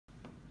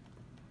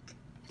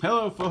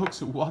Hello,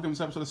 folks. Welcome to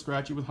this episode of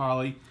Scratchy with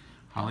Holly.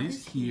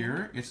 Holly's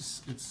here.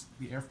 It's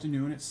the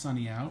afternoon. It's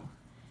sunny out.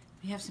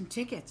 We have some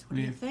tickets. What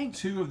do you think?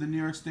 2 of the New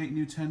York State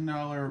new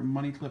 $10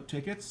 money clip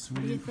tickets.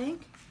 What do you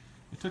think?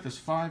 It took us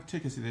 5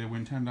 tickets today to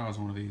win $10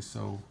 on one of these,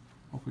 so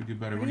hopefully we do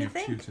better. We only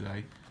have 2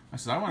 today. I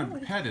said, I want to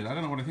pet it. I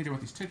don't know what I think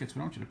about these tickets, but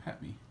I want you to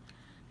pet me.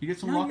 You get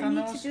some luck on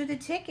those? You need to do the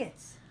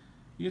tickets.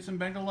 You get some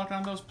Bengal luck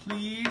on those,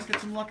 please?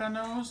 Get some luck on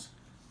those?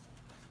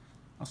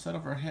 I'll set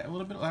up our head a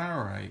little bit. All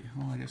right.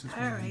 Well, I guess it's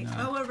all right.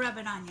 Oh, we'll rub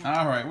it on you.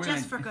 All right.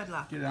 Just for good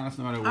luck. Get on us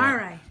no matter what. All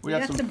right. We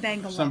got some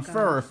Bengal luck. Some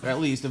fur, at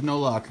least, if no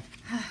luck.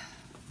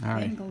 All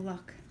right. Bengal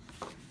luck.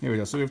 Here we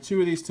go. So we have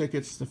 2 of these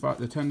tickets, the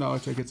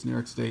 $10 tickets, New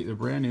York State. They're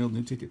brand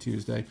new Ticket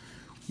Tuesday.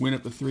 Win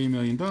up to $3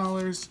 million.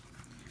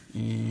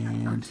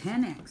 And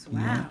 10x.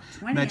 Wow. Yeah.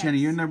 20x. Match any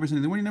of your numbers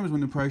into the winning numbers. Win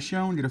the prize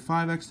shown. Get a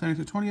 5x, 10x,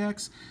 or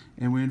 20x.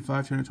 And win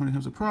 5, 10, or 20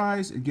 times the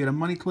prize. And get a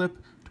money clip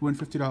to win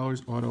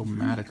 $50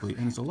 automatically.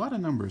 And it's a lot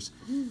of numbers.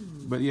 Ooh.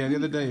 But yeah, the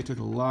other day it took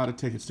a lot of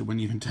tickets to win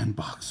even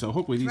 $10. So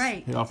hopefully these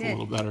hit off a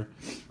little better.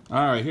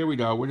 All right, here we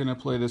go. We're going to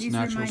play this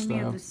natural style. These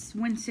remind me of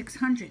the Win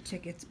 600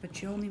 tickets,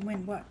 but you only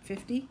win, what,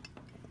 50?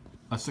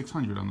 A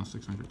 600 on the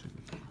 600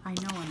 tickets. I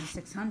know on the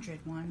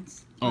 600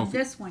 ones. Oh, on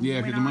this one, yeah,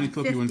 if you're the money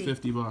clip, 50. you win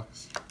 $50.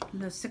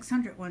 The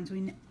 600 ones,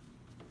 we.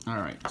 All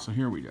right, so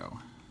here we go.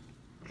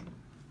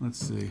 Let's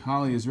see.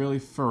 Holly is really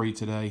furry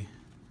today.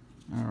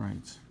 All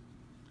right.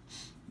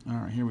 All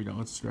right, here we go.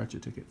 Let's scratch your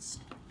tickets.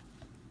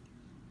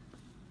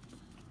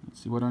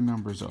 Let's see what our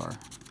numbers are.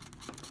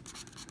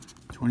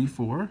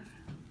 24.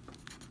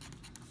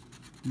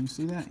 Can you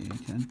see that? Yeah, you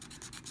can.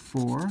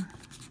 4,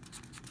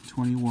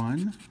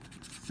 21,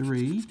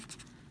 3,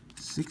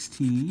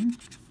 16,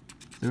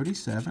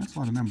 37. That's a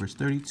lot of numbers.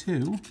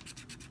 32,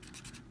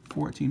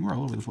 14. We're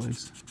all over the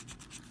place.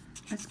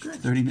 That's good.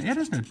 39. Yeah,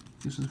 that's good.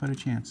 This is a better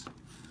chance.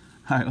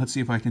 All right, let's see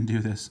if I can do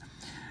this.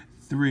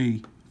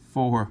 3,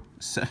 4,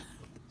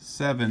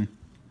 7.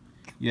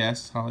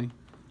 Yes, Holly.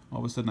 All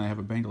of a sudden I have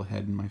a Bengal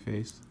head in my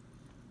face.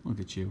 Look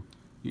at you.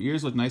 Your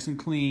ears look nice and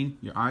clean.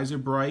 Your eyes are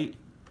bright.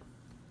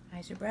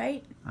 Eyes are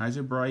bright. Eyes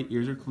are bright.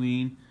 Ears are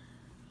clean.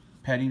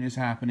 Petting is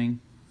happening.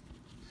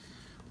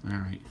 All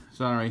right.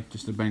 Sorry,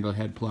 just a Bengal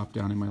head plopped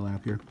down in my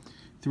lap here.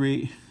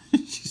 3.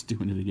 She's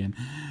doing it again.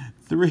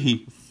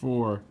 3,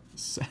 4,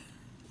 7.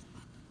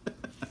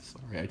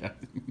 Sorry, I got.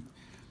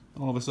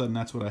 All of a sudden,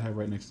 that's what I have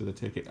right next to the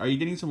ticket. Are you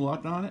getting some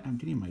luck on it? I'm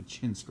getting my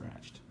chin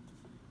scratched.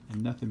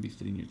 And nothing beats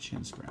getting your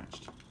chin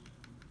scratched.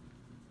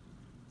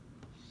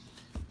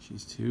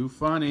 She's too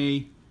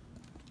funny.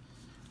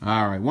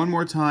 All right, one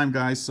more time,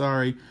 guys.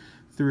 Sorry.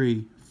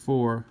 3,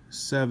 4,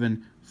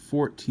 7,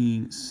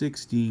 14,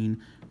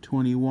 16,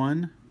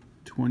 21,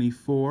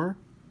 24,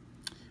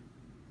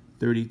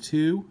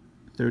 32,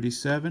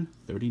 37,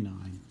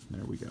 39.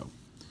 There we go.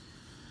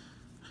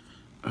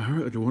 All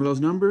right, one of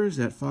those numbers,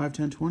 that 5,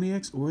 10,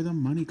 20x, or the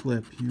money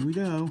clip. Here we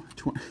go.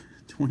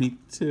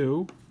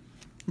 22.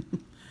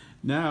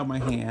 Now my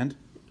hand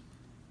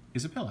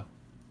is a pillow.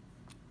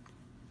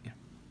 Yeah.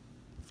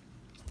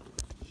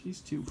 She's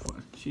too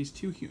fun. She's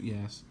too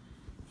yes.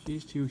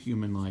 She's too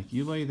human-like.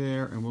 You lay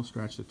there, and we'll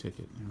scratch the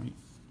ticket. All right.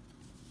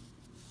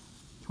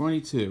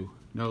 22.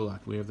 No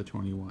luck. We have the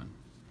 21.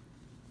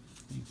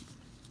 Thank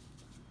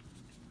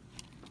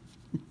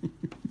you.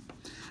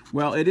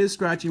 Well, it is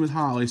Scratching with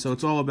Holly, so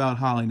it's all about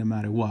Holly no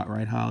matter what,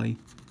 right, Holly?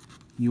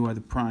 You are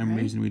the prime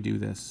reason we do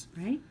this.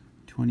 Right.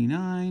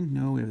 29.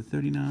 No, we have a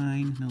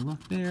 39. No luck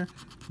there.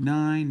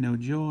 9. No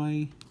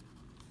joy.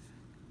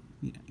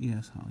 Yeah,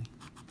 yes, Holly.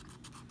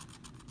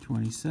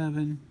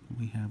 27.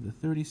 We have the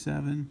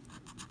 37.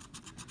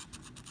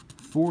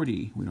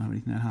 40. We don't have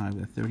anything that high.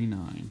 We have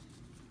 39.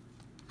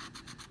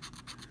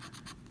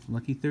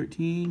 Lucky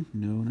 13.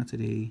 No, not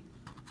today.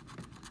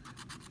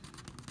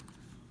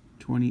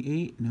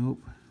 28.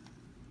 Nope.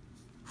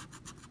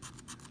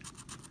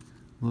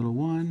 Little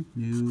 1.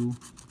 No.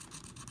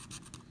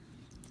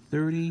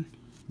 30.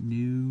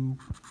 No.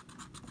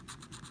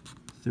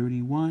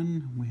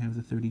 31. We have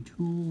the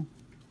 32.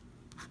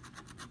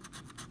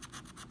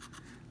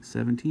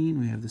 17.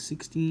 We have the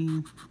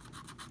 16.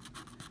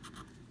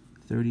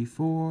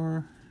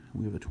 34.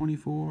 We have the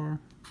 24.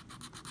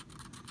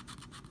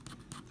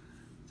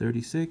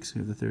 36. We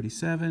have the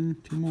 37.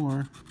 2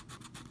 more.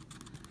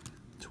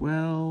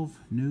 12.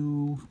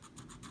 No.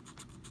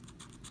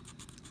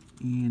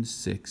 And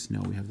 6.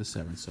 No, we have the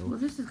 7. So well,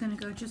 this is going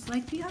to go just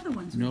like the other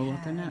ones. No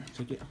luck on that.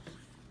 Take it.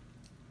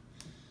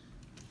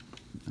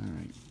 All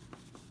right.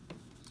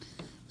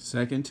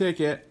 Second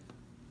ticket.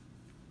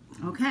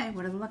 Okay,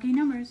 what are the lucky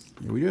numbers?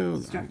 Here we go.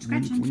 Start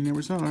scratching. We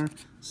never saw her.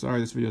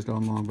 Sorry, this video's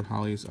going long, but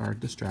Holly is our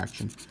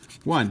distraction.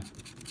 1.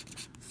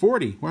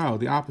 40. Wow,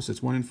 the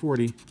opposites. 1 and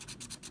 40.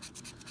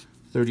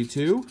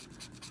 32.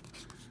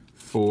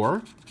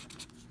 4.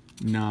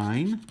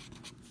 9.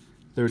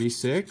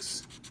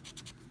 36.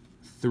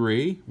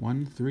 3.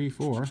 1, 3,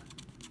 4.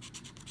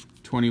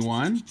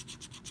 21.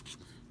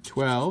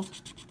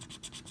 12.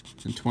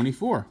 And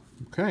 24.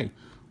 Okay.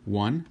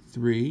 1,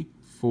 3,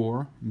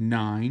 4,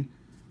 9,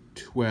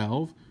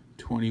 12,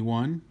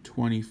 21,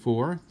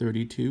 24,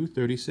 32,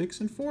 36,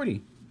 and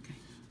 40.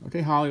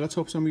 Okay, Holly, let's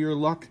hope some of your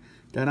luck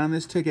got on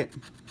this ticket.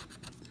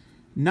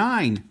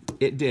 9.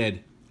 It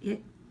did.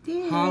 It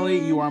did.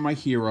 Holly, you are my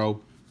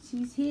hero.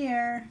 She's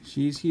here.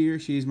 She's here.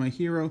 She's my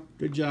hero.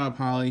 Good job,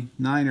 Holly.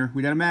 9er.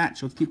 We got a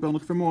match. Let's keep on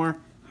looking for more.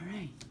 All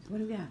right. What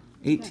do we got?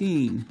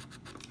 18.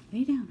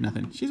 Lay down.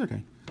 Nothing. She's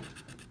okay.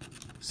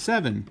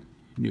 7.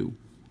 New.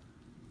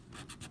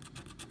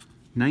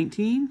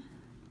 19.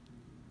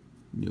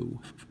 New.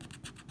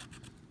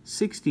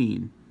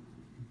 16.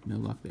 No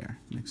luck there.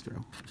 Next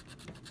row.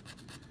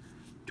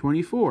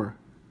 24.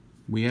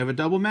 We have a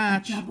double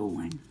match. A double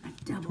one. A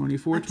double.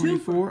 24, a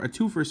 24. A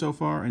twofer so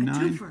far. And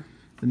 9. Twofer.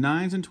 The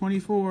 9s and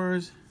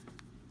 24s.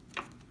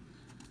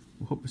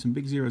 We'll hope for some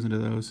big zeros into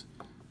those.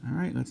 All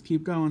right, let's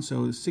keep going.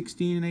 So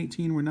 16 and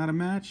 18 were not a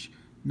match.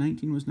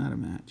 19 was not a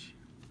match.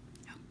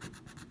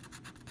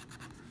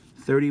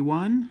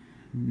 31.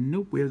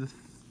 Nope. We have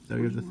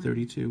the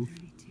 32.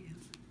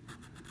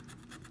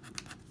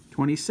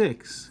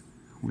 26.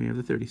 We have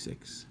the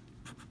 36.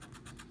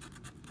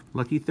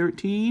 Lucky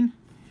 13.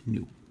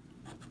 New.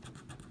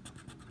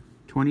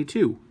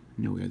 22.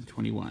 No, we have the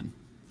 21.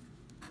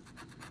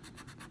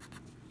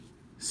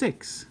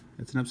 6.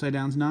 That's an upside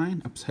down's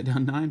 9. Upside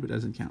down 9, but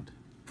doesn't count.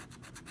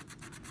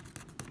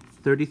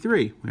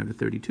 33. We have the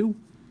 32.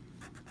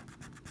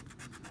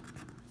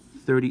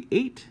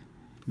 38.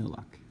 No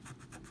luck.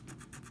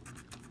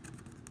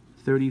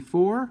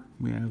 34.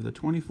 We have the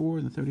 24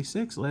 and the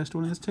 36. Last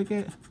one in this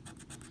ticket.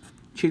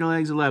 Cheetah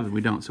legs 11.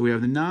 We don't. So we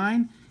have the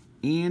 9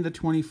 and the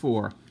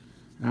 24.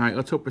 All right,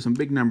 let's hope for some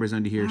big numbers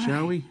under here,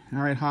 shall we?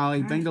 All right,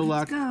 Holly, Bengal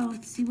luck. Let's go.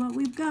 Let's see what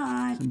we've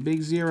got. Some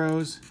big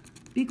zeros.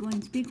 Big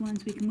ones, big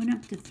ones. We can win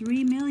up to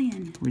 3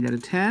 million. We got a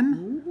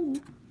 10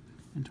 Ooh.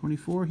 and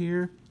 24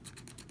 here.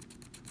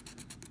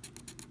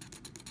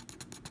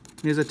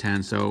 Here's a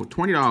 10, so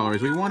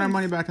 $20. We won our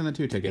money back on the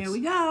 2 tickets. There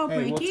we go. Hey,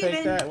 break we'll even.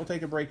 take that. We'll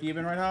take a break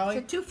even, right, Holly?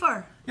 It's a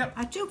twofer. Yep.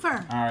 A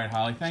twofer. All right,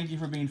 Holly. Thank you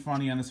for being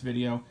funny on this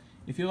video.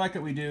 If you like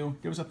what we do,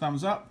 give us a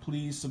thumbs up.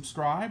 Please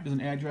subscribe. There's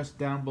an address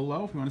down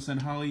below if you want to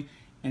send Holly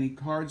any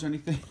cards or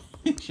anything.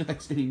 She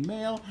likes getting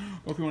mail.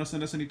 Or if you want to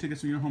send us any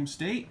tickets from your home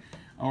state.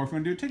 Or if you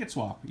want to do a ticket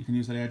swap, you can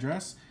use that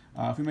address.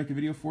 If we make a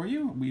video for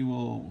you, we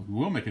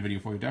will make a video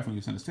for you. Definitely,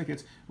 you send us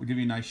tickets. We'll give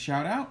you a nice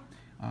shout out.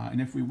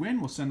 And if we win,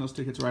 we'll send those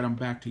tickets right on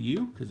back to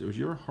you because it was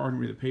your hard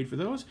money that paid for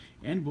those.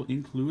 And we'll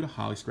include a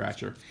Holly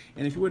Scratcher.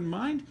 And if you wouldn't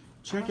mind,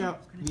 check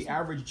out the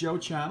Average Joe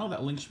channel.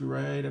 That link should be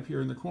right up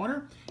here in the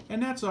corner.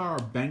 And that's our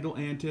Bengal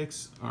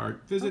antics, our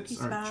visits,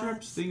 our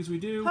trips, things we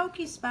do.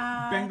 Pokey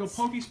spots. Bengal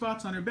pokey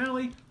spots on her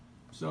belly.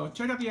 So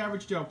check out the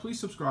Average Joe. Please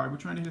subscribe. We're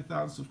trying to hit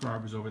 1,000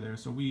 subscribers over there,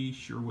 so we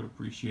sure would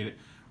appreciate it.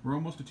 We're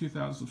almost to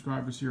 2,000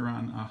 subscribers here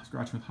on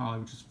Scratching with Holly,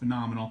 which is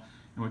phenomenal.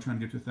 And we're trying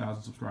to get to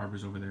 1,000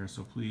 subscribers over there,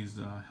 so please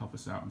help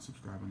us out and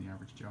subscribe on the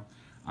Average Joe.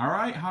 All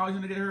right, Holly's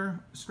going to get her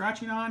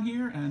scratching on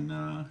here, and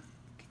Can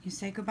you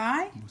say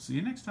goodbye? we'll see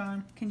you next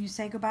time. Can you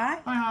say goodbye?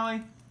 Bye,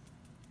 Holly.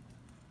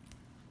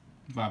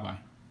 Bye-bye.